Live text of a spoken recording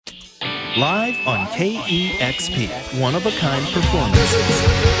live on KEXP, one-of-a-kind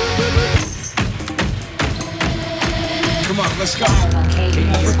performances. Come on, let's go.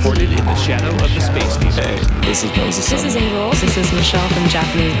 Recorded in the shadow of the space station. Hey, this is Moses. This is Angel. This is Michelle from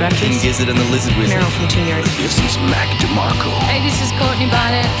Japanese Breakfast. King Gizzard and the Lizard Wizard. Meryl from Teen Yards. This is Mac DeMarco. Hey, this is Courtney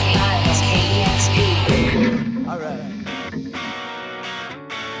Bonnet. KEXP. All right.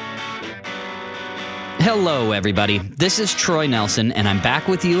 Hello, everybody. This is Troy Nelson, and I'm back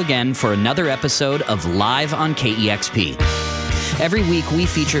with you again for another episode of Live on KEXP. Every week, we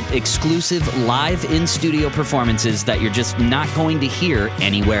feature exclusive live in-studio performances that you're just not going to hear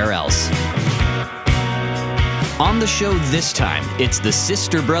anywhere else. On the show this time, it's the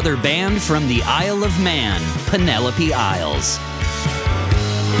sister-brother band from the Isle of Man, Penelope Isles.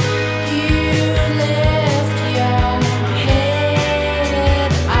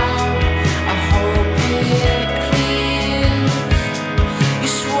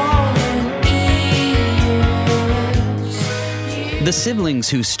 The siblings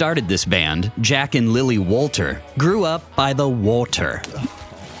who started this band, Jack and Lily Wolter, grew up by the water.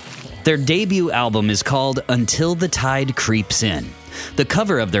 Their debut album is called Until the Tide Creeps In. The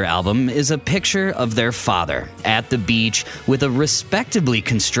cover of their album is a picture of their father at the beach with a respectably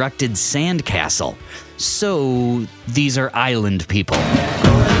constructed sandcastle. So, these are island people.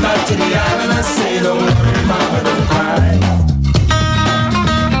 Going back to the island, I say, don't worry, my heart don't cry.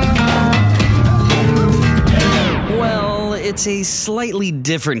 It's a slightly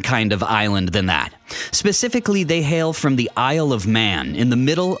different kind of island than that. Specifically, they hail from the Isle of Man in the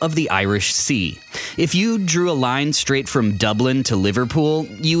middle of the Irish Sea. If you drew a line straight from Dublin to Liverpool,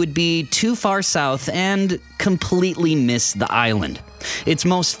 you would be too far south and completely miss the island. It's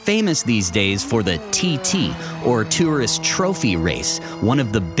most famous these days for the TT, or Tourist Trophy Race, one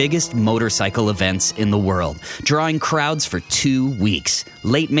of the biggest motorcycle events in the world, drawing crowds for 2 weeks,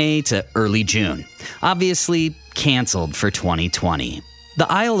 late May to early June. Obviously, canceled for 2020. The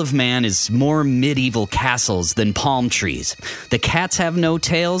Isle of Man is more medieval castles than palm trees. The cats have no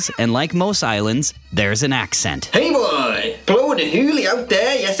tails, and like most islands, there's an accent. Hey boy, blow the hoolie out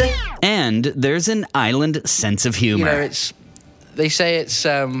there, yes sir. And there's an island sense of humor. You know, they say it's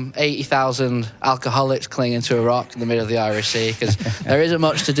 80,000 alcoholics clinging to a rock in the middle of the Irish Sea, because there isn't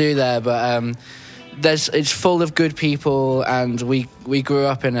much to do there, but it's full of good people, and we grew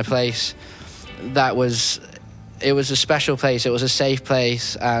up in a place that was a special place. It was a safe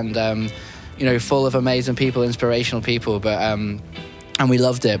place, and full of amazing people, inspirational people. But and we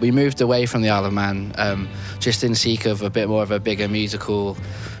loved it. We moved away from the Isle of Man, just in seek of a bit more of a bigger musical,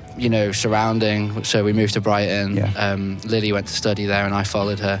 surrounding. So we moved to Brighton. Yeah. Lily went to study there, and I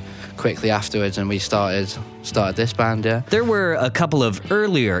followed her quickly afterwards, and we started this band. Yeah. There were a couple of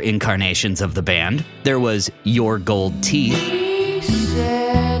earlier incarnations of the band. There was Your Gold Teeth.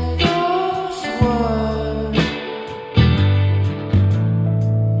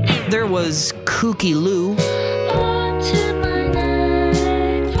 There was Kooky Lou.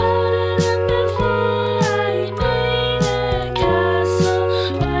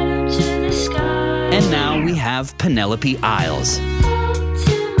 And now we have Penelope Isles.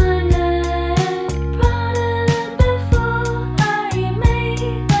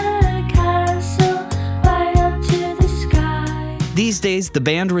 These days, the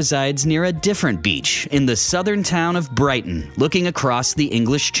band resides near a different beach in the southern town of Brighton, looking across the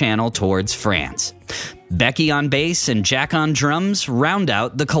English Channel towards France. Becky on bass and Jack on drums round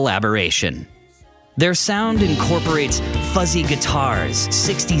out the collaboration. Their sound incorporates fuzzy guitars,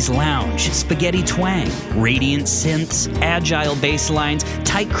 60s lounge, spaghetti twang, radiant synths, agile bass lines,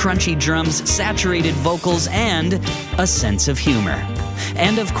 tight crunchy drums, saturated vocals, and a sense of humor.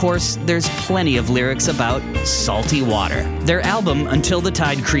 And of course, there's plenty of lyrics about salty water. Their album, Until the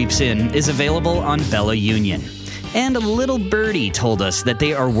Tide Creeps In, is available on Bella Union. And a little birdie told us that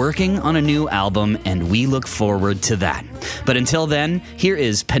they are working on a new album, and we look forward to that. But until then, here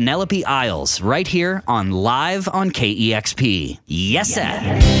is Penelope Isles, right here on Live on KEXP. Yes,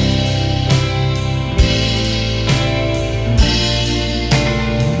 sir.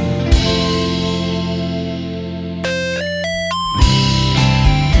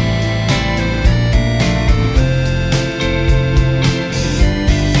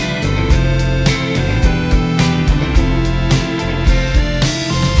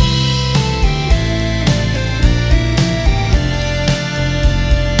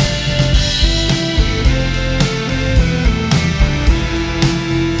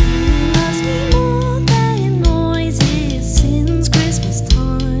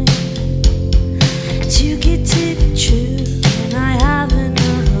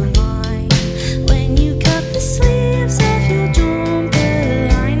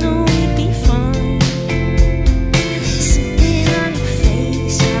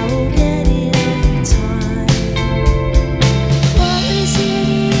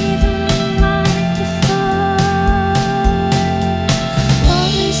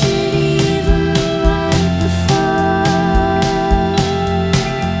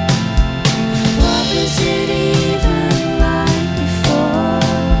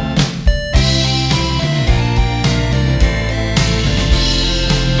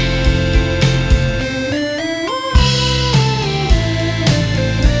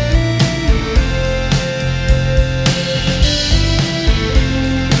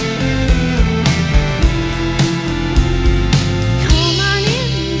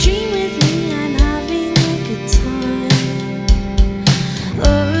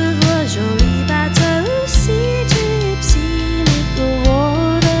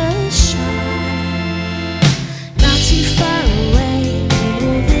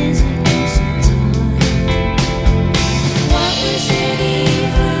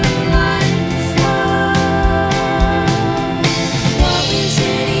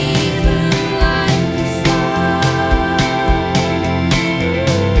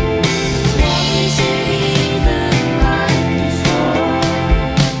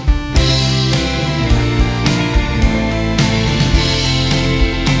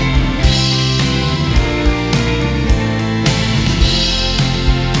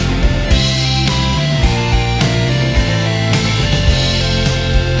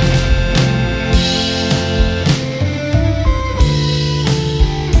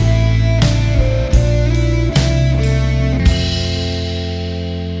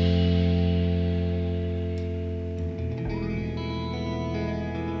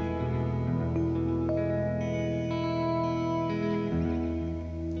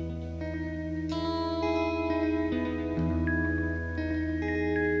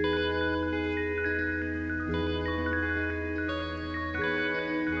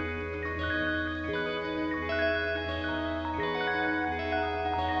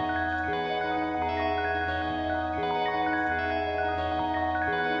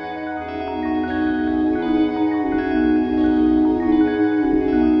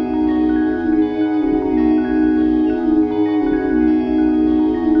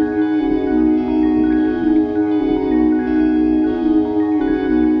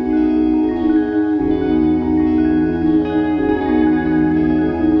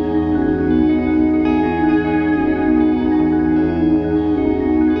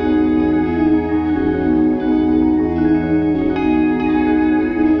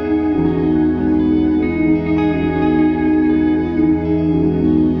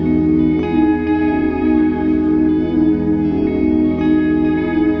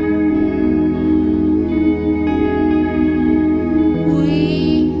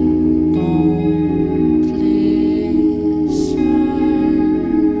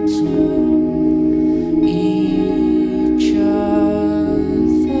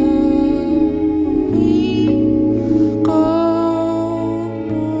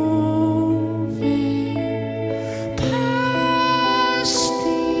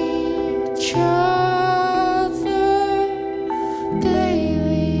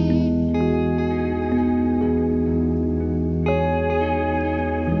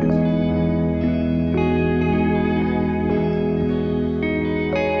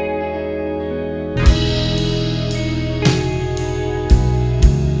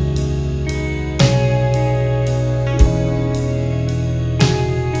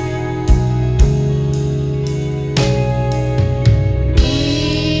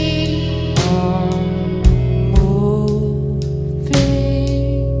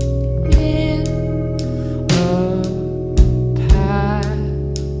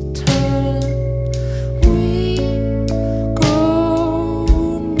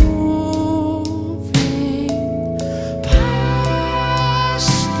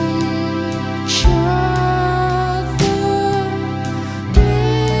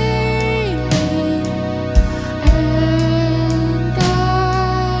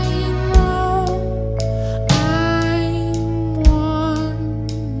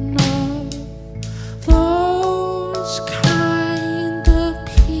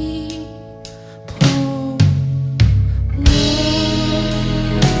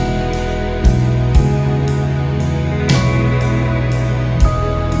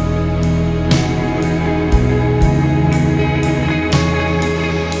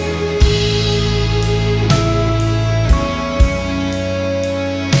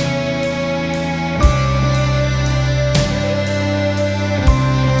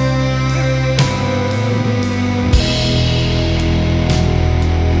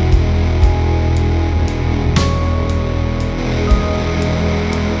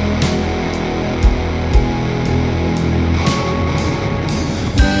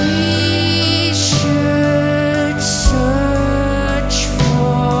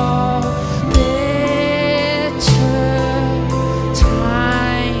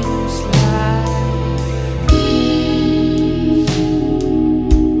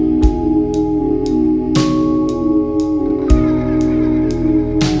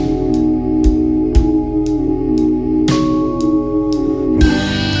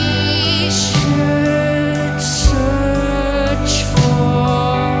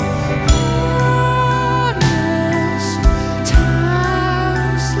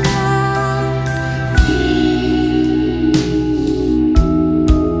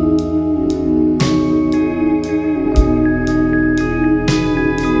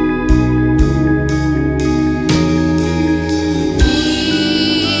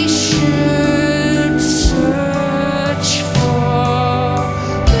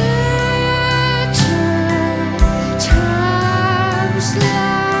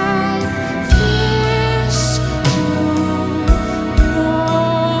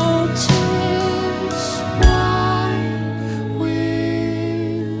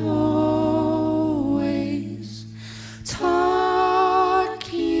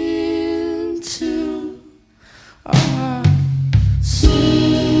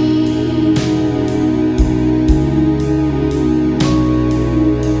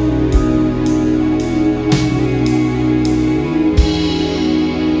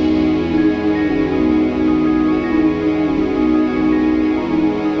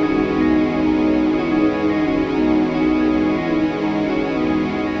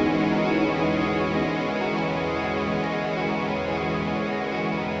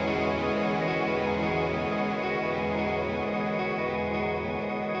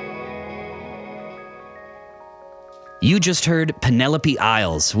 You just heard Penelope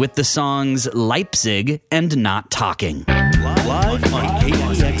Isles with the songs Leipzig and Not Talking. Live on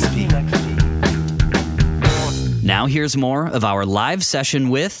KEXP. Now here's more of our live session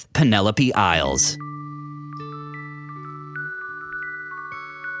with Penelope Isles.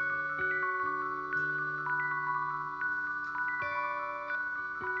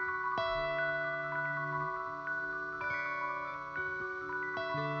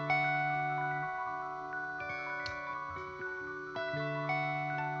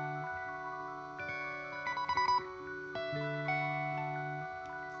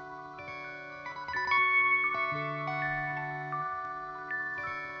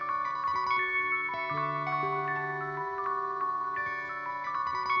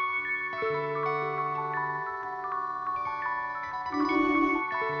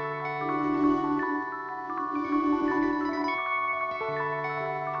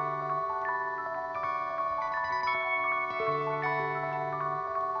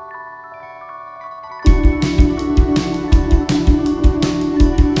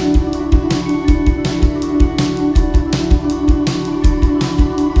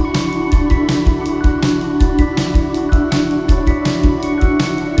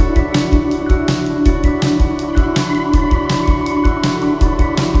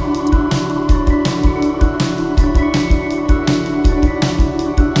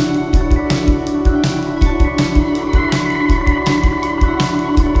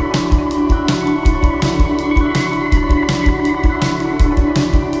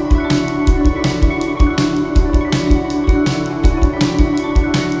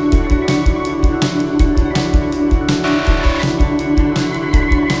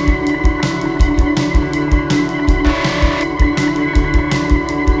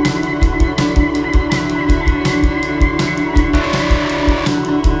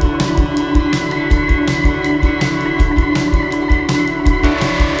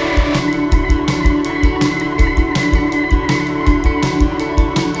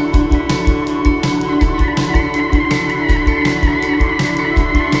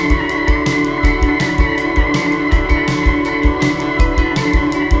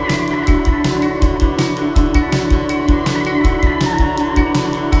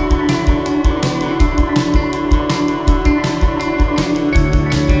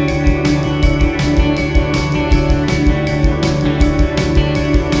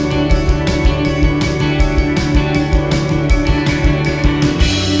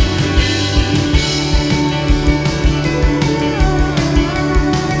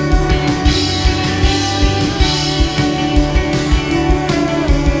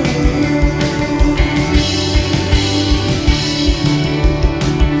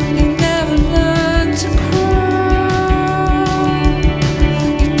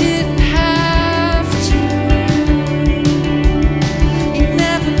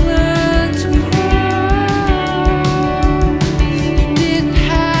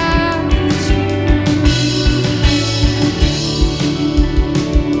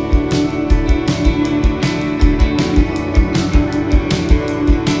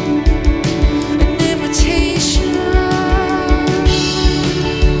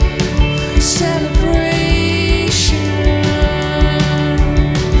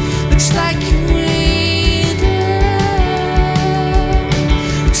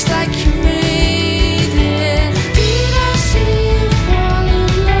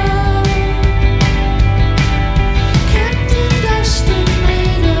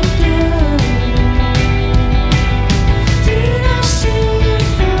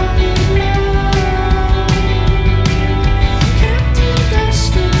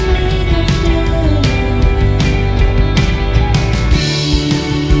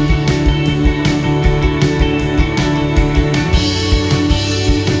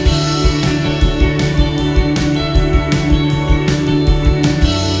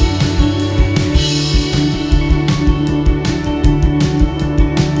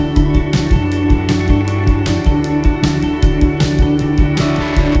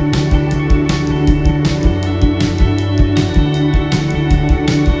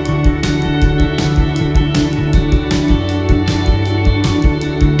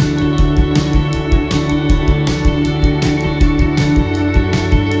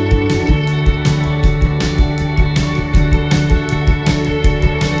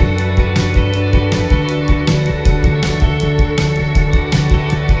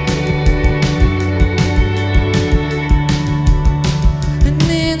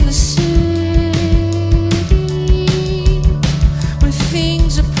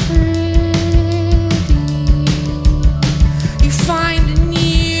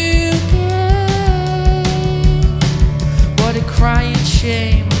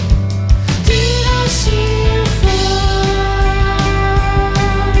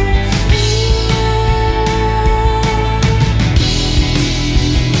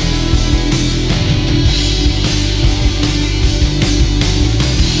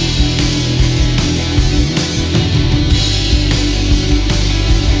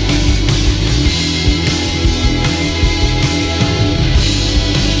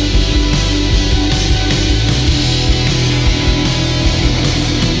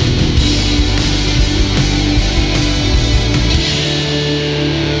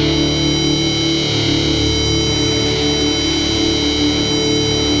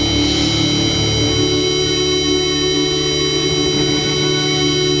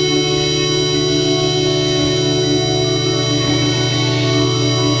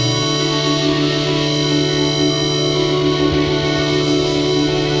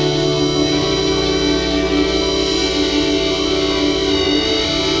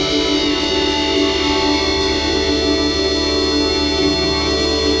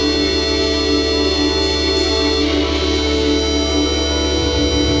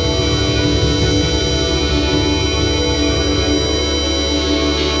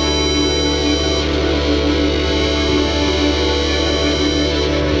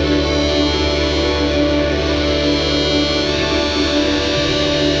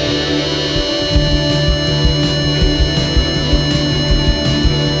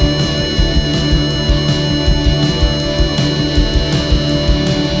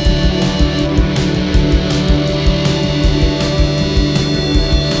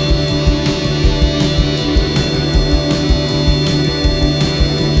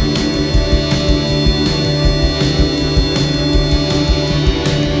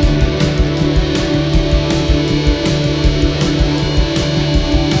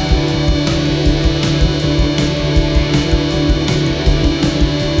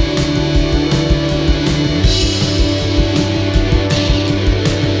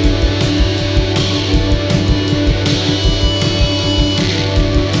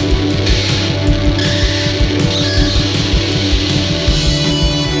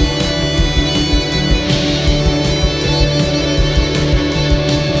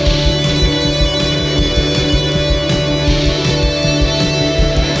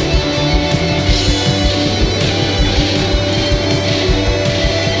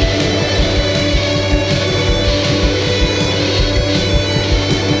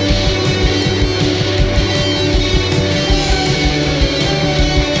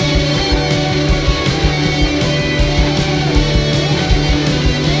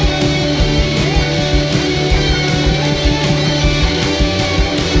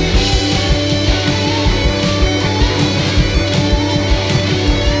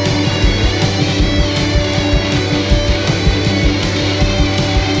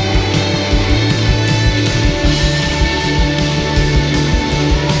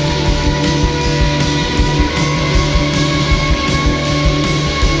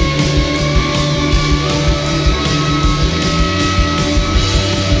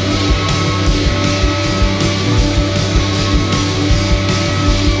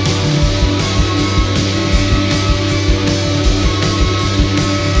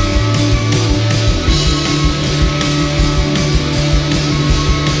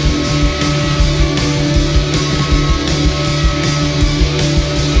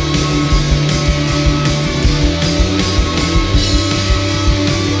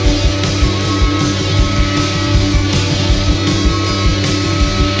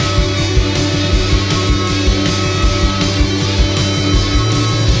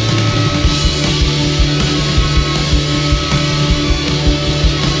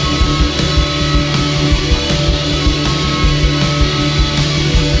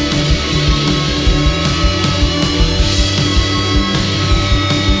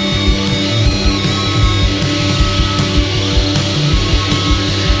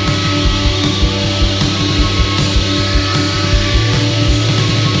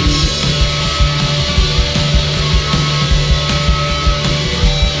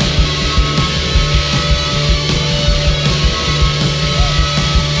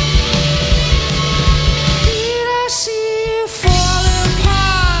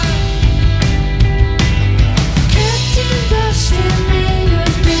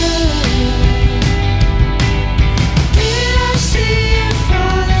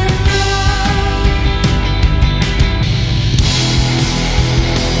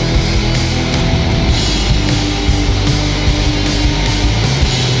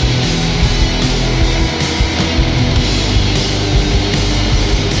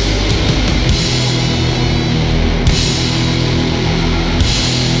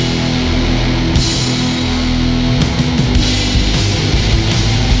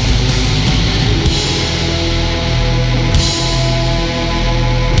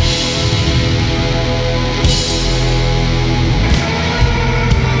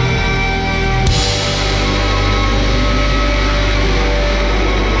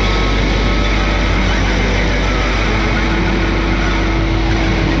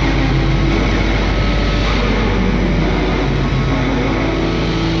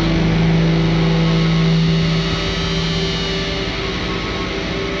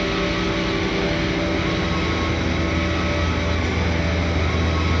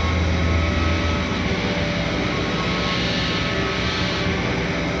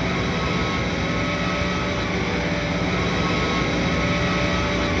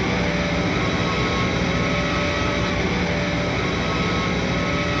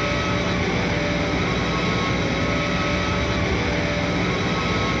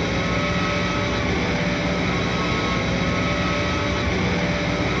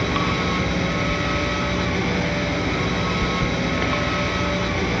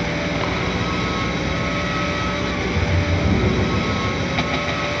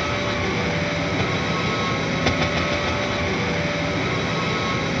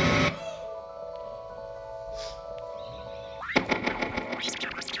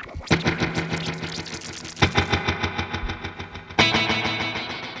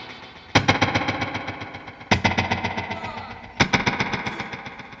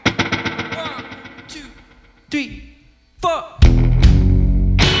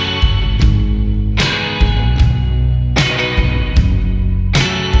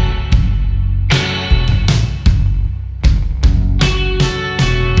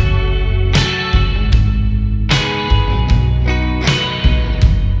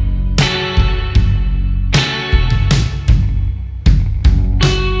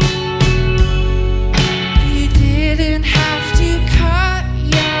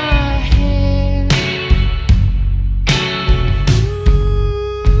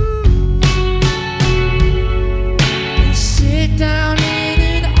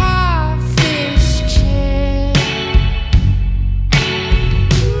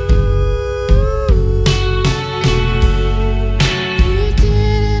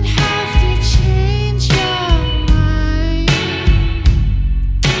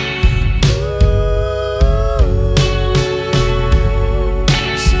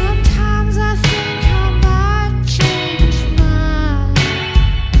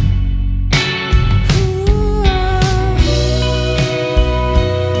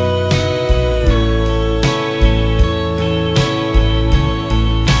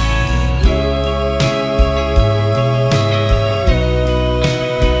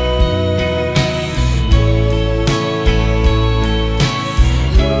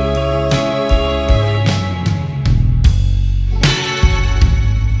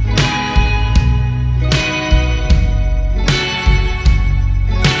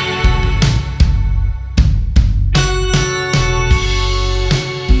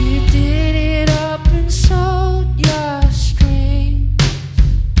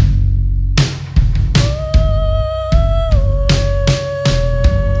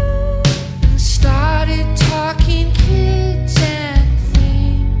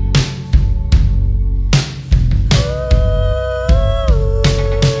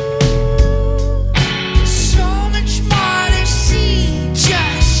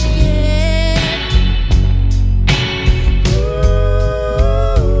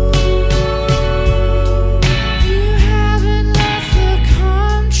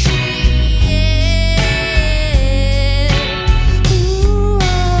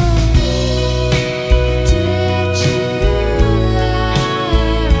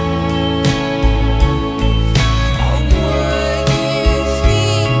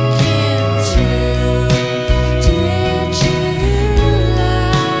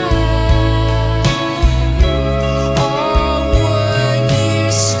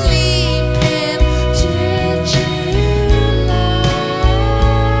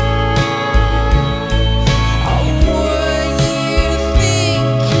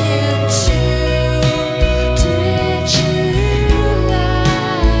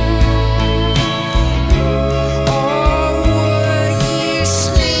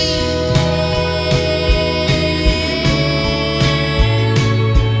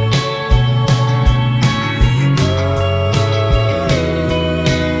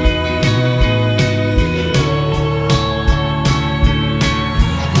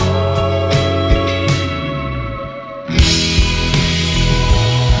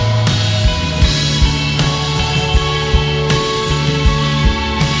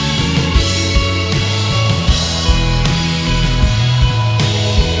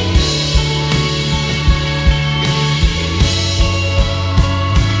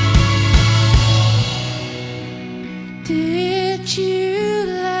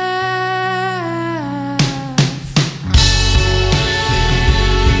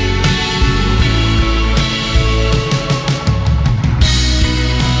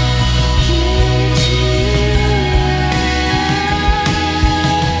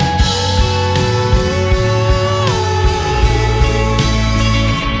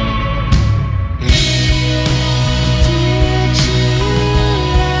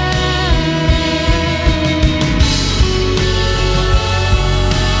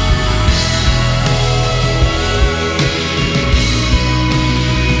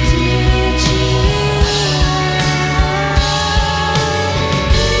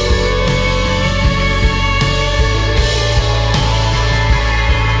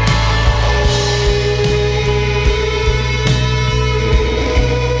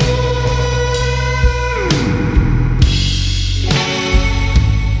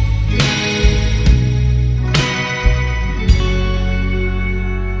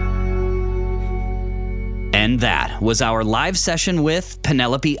 was our live session with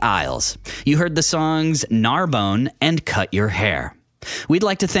Penelope Isles. You heard the songs Narbonne and Cut Your Hair. We'd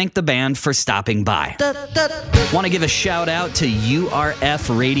like to thank the band for stopping by. Want to give a shout out to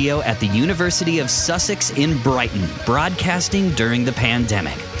URF Radio at the University of Sussex in Brighton, broadcasting during the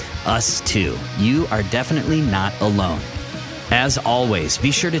pandemic. Us too. You are definitely not alone. As always,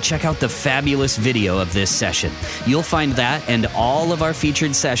 be sure to check out the fabulous video of this session. You'll find that and all of our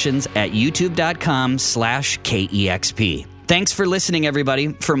featured sessions at youtube.com/KEXP. Thanks for listening, everybody.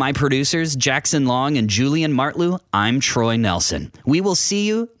 For my producers, Jackson Long and Julian Martlew, I'm Troy Nelson. We will see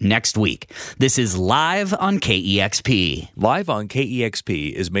you next week. This is Live on KEXP. Live on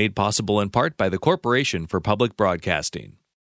KEXP is made possible in part by the Corporation for Public Broadcasting.